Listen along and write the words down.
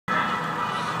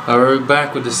We're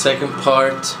back with the second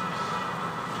part.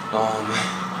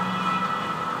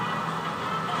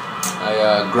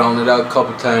 I grounded out a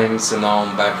couple times and now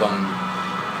I'm back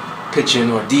on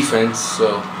pitching or defense.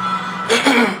 So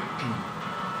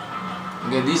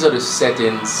okay, these are the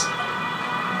settings.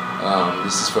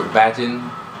 This is for batting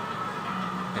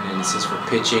and then this is for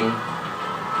pitching.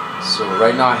 So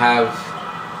right now I have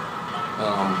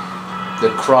the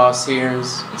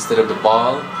crosshairs instead of the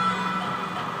ball,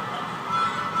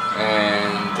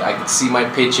 and I can see my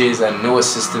pitches and no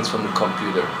assistance from the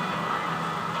computer.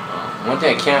 One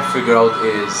thing I can't figure out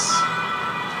is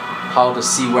how to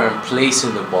see where I'm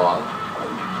placing the ball.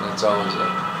 That's always a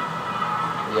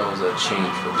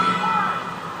change for me.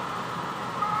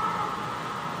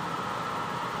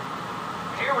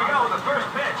 Here we go, the first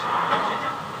pitch.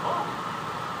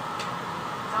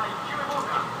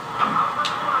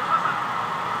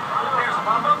 There's a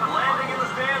pop-up, landing in the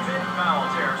stands in foul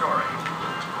territory.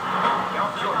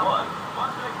 Count short one.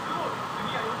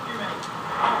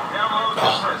 Down low,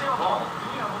 first ball.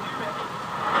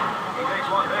 He takes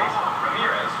one base.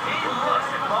 Ramirez, he looks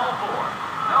at ball four.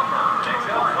 Number, takes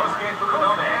out, close game for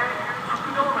Kunome. And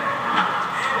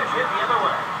it's hit the other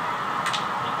way.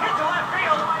 Hit to left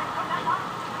field.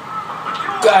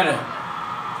 Got him.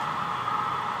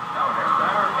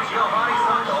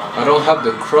 I don't have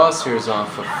the crosshairs on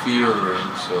for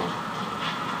fielding, so.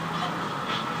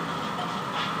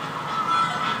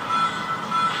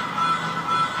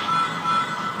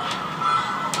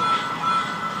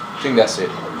 I think that's it.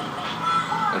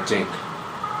 I think.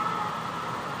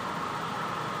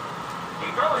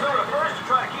 He throws over to first to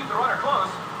try to keep the runner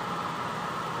close.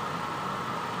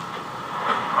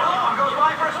 Oh, goes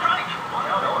by for a strike.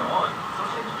 Now 0-1.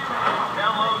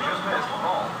 Down low, just missed.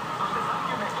 Ball.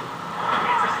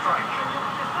 It's a strike.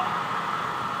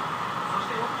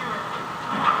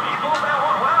 He pulled that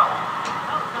one well.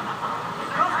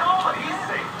 Good call, but he's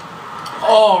safe.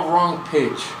 Oh, wrong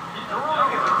pitch. The wrong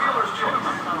is the fielder's choice.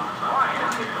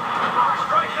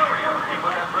 Strike three. He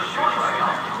put that first pitch right in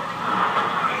there.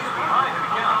 He's behind in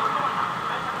the count.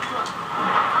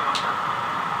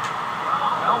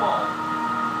 Foul ball.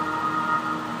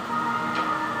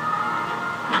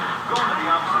 Going to the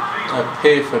opposite field. I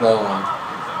paid for that one.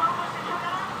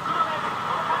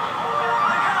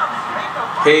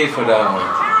 Paid for that one.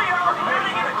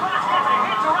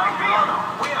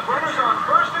 We have runners on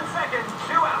first and second,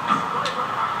 2 outs.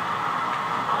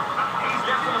 He's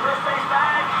just in the first base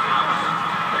bag.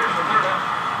 There's the third out.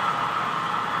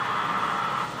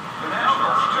 The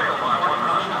Nationals trail by 1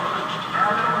 run.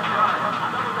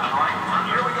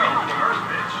 Here we go, the first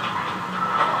pitch.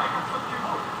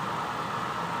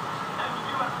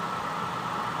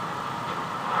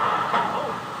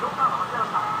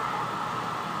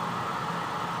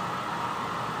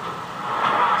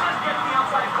 Just get the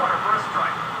outside corner for a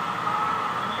strike.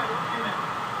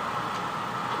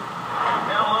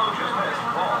 Down low, just missed.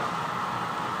 Ball.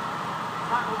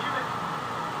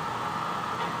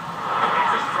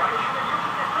 It's a strike.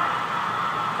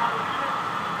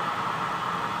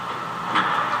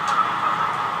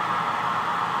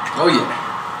 Oh yeah.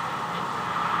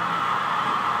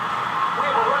 We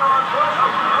have a runner on first.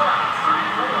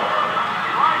 3-4.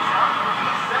 He lines up.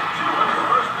 He's set 2 on the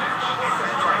first pitch. It's a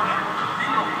strike.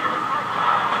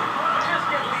 Just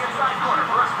get the inside corner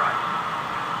for a strike.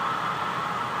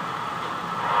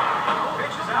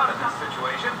 Pitch is out in this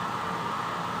situation.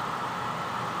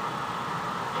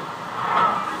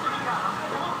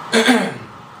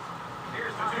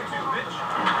 Here's the 2-2 pitch.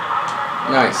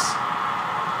 Nice.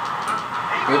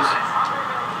 Oops.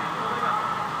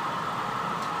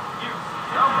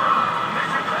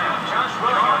 Josh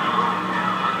Williams.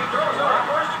 He throws over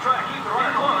first to try to keep the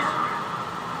runner close.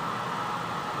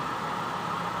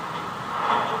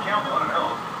 Count 1-0.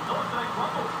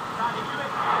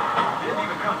 Didn't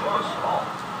even come close. Ball.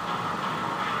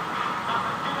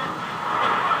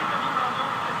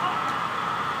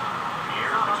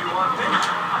 Here's the 2-1 pitch.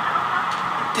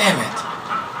 Damn it.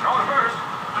 Throw to first.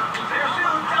 There's 2,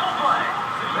 double play.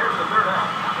 There's the third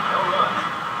out. No runs.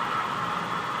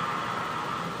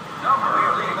 Number, we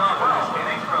are leading off with this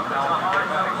inning from the top third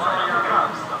batting line of the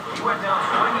Cubs. He went down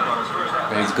swinging on his first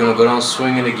at-bat. And he's gonna go down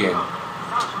swinging again.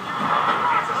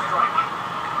 It's a strike.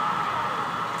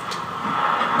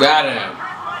 Got him.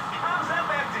 Comes up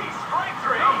empty. Strike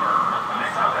 3.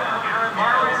 Next up, Aaron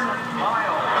Miles.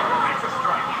 It's a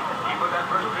strike. He put that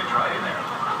first pitch right in there.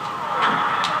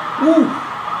 Woo.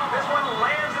 This one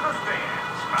lands in the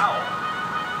stands. Foul.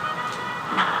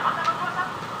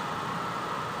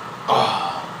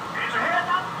 Oh, Here's a hit.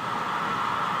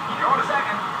 Throw to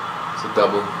second. it's a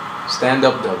double. Stand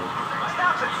up double.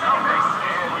 Stops at second base.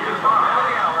 And here's the bottom of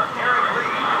the hour.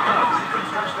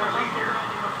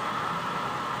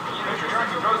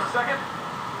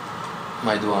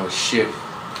 Might do on a shift.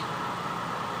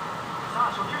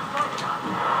 That's a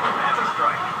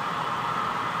strike.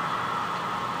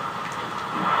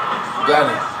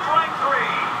 Got it. Strike three.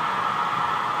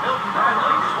 Milton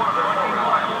Bradley is one of the more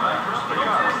reliable batters. The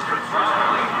Cubs could force the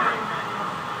lead here.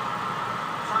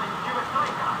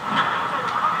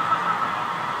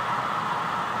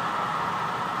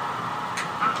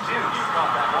 Hughes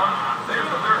caught that one. There's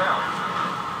the third out.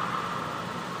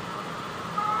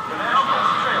 The Nationals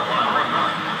trail on the run.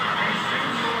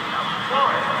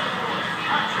 Flores.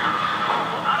 Catcher.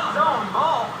 Zone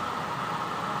ball.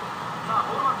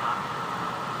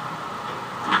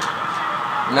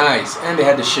 Nice, and they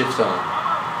had the shift on.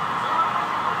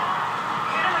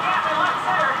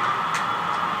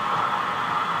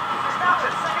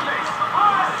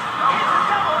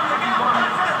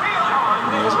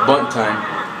 It was bunt time.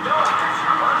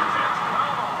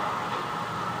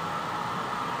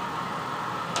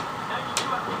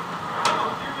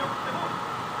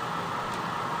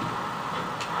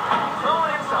 Thrown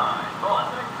inside. Ball.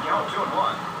 Count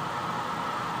 2-1.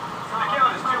 The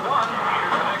count is 2-1.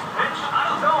 Here's the next pitch.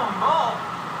 Zone ball.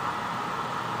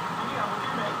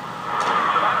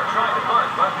 The batter tried to bunt,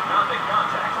 but did not make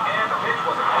contact. And the pitch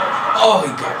was a ball strike. Oh,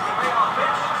 he got it. Payoff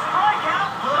pitch.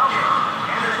 Strikeout.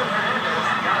 Anderson Hernandez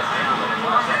got a single and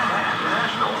lost that bat. The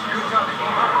Nationals could turn the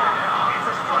game over now. It's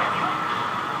a strike.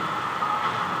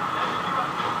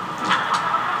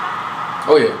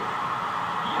 Oh yeah.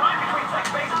 Right between second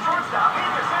base and shortstop.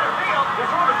 Into center field. They're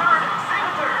throwing to third.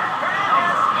 Single third.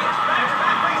 Hernandez gets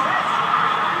back-to-back base hits.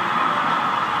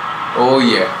 Oh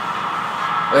yeah.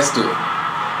 Let's do it.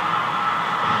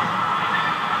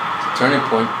 Turning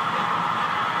point.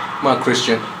 Come on,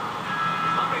 Christian. He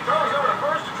throws over to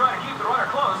first to try to keep the runner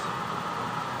close.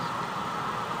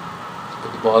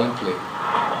 Put the ball in play.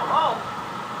 Ball.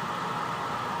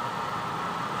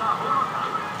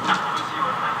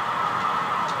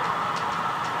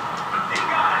 He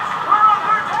got it. Runner on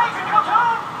third takes and comes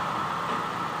home.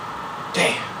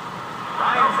 Damn.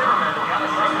 Ryan Zimmerman got a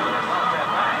single and lost that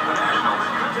bat. The Nationals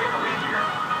could take the lead here.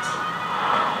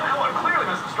 That one clearly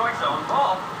missed the strike zone.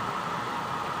 Ball.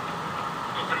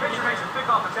 The pitcher makes a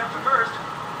pickoff attempt to first.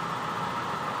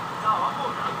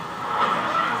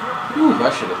 Ooh, I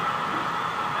should have.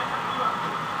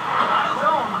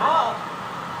 Zone ball.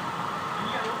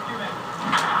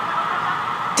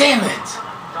 Damn it.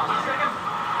 Second.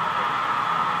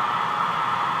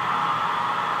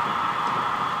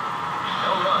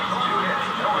 No runs, 2 hits,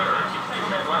 no errors, 2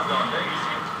 men left on base.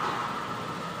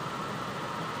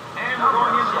 And we're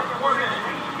going into the fourth inning.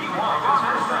 He walked his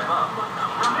first time up.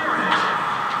 Ramirez.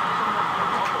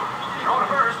 Throw to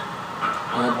first.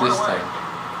 Not this time.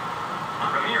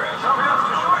 Ramirez rounds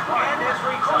to short and is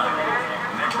recalled.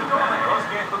 Next at bat,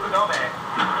 Rosquet Pucadome.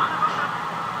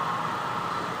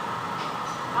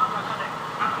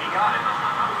 He got it.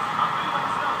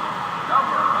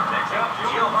 Number next up,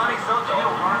 Giovanni Soto.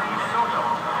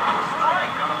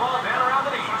 Strike on the ball down around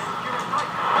the knees.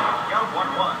 Count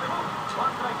 1-1.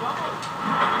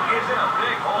 Gives it a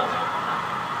big hole.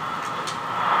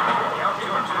 Count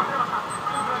 2-2.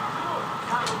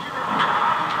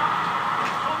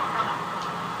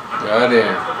 Got it.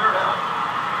 The third out.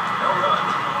 No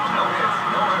runs, no hits,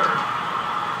 no errors.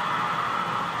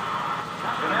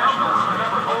 The Nationals, the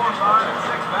number 4, 5, and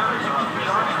 6 batters are on this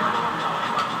inning.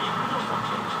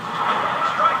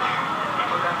 Strike. He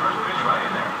put that first pitch right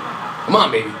in there. Come on,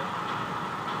 baby.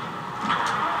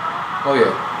 Oh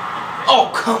yeah. Oh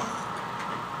come.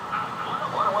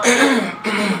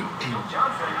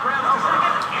 Johnson grounds to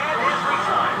second and is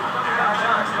retired. Scott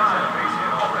Johnson has had a base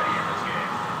hit already in this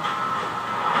game.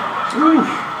 Ooh.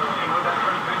 He put that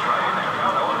first pitch right in there.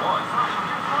 Count 0-1.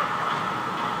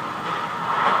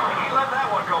 He let that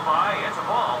one go by. It's a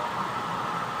ball.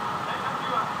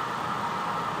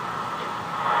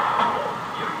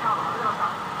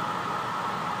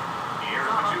 Here's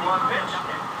the 2-1 pitch.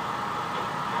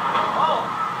 Ball.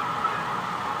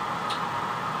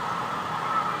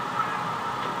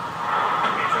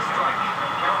 It's a strike.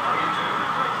 Count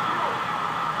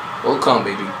 3-2. Will come,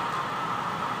 baby.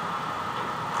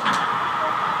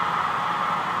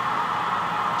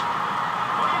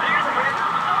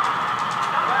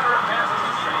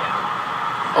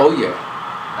 Oh yeah.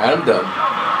 I'm done.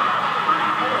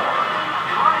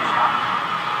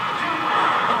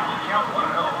 Count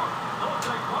 1-0.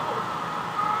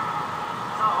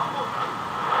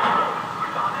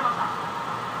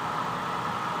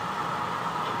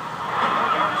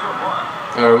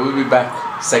 Alright, we'll be back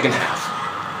second half.